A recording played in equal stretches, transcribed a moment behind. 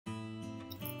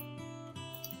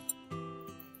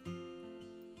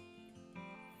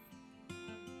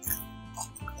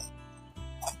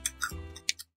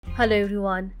Hello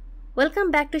everyone,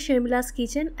 welcome back to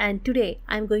Sharmilazkitchen, and today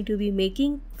I am going to be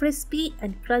making crispy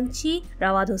and crunchy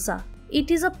Rava Dosa.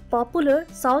 It is a popular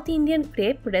South Indian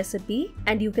crepe recipe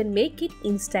and you can make it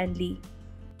instantly.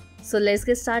 So let's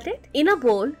get started. In a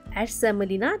bowl, add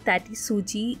semolina, that is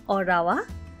suji or rava,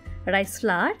 rice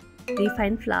flour,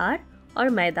 refined flour or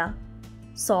maida,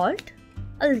 salt,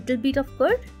 a little bit of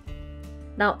curd.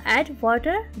 Now add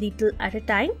water little at a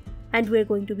time, and we are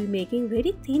going to be making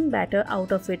very thin batter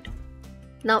out of it.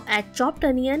 Now add chopped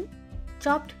onion,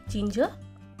 chopped ginger,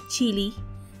 chilli,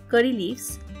 curry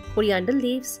leaves, coriander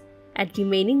leaves, add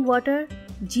remaining water,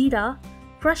 jeera,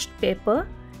 crushed pepper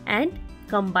and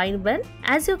combine well.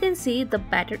 As you can see, the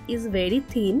batter is very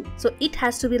thin, so it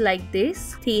has to be like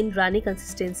this, thin runny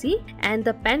consistency, and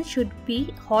the pan should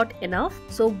be hot enough.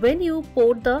 So when you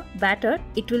pour the batter,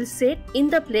 it will set in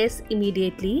the place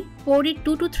immediately. Pour it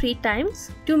 2 to 3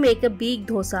 times to make a big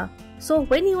dosa. So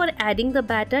when you are adding the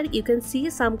batter, you can see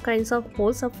some kinds of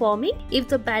holes are forming. If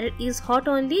the batter is hot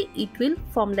only, it will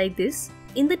form like this.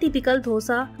 In the typical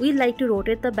dosa, we like to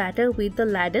rotate the batter with the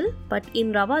ladle, but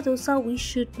in Rava Dosa, we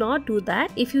should not do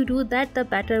that. If you do that, the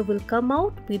batter will come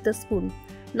out with a spoon.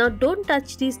 Now don't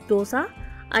touch this dosa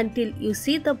until you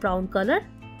see the brown color.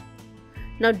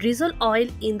 Now drizzle oil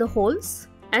in the holes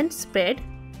and spread,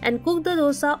 and cook the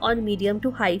dosa on medium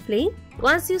to high flame.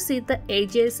 Once you see the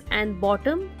edges and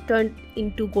bottom turned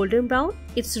into golden brown,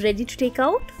 it's ready to take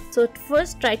out. So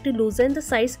first try to loosen the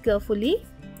sides carefully,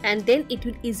 and then it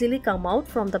will easily come out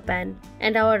from the pan.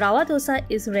 And our Rava Dosa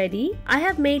is ready. I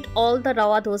have made all the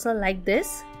Rava Dosa like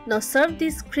this. Now serve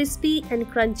this crispy and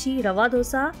crunchy Rava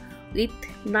Dosa with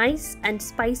nice and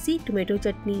spicy tomato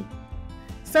chutney.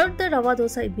 Serve the Rava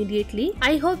Dosa immediately.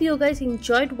 I hope you guys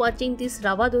enjoyed watching this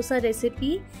Rava Dosa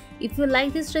recipe. If you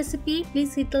like this recipe,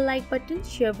 please hit the like button,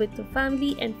 share with your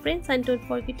family and friends, and don't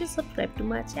forget to subscribe to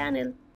my channel.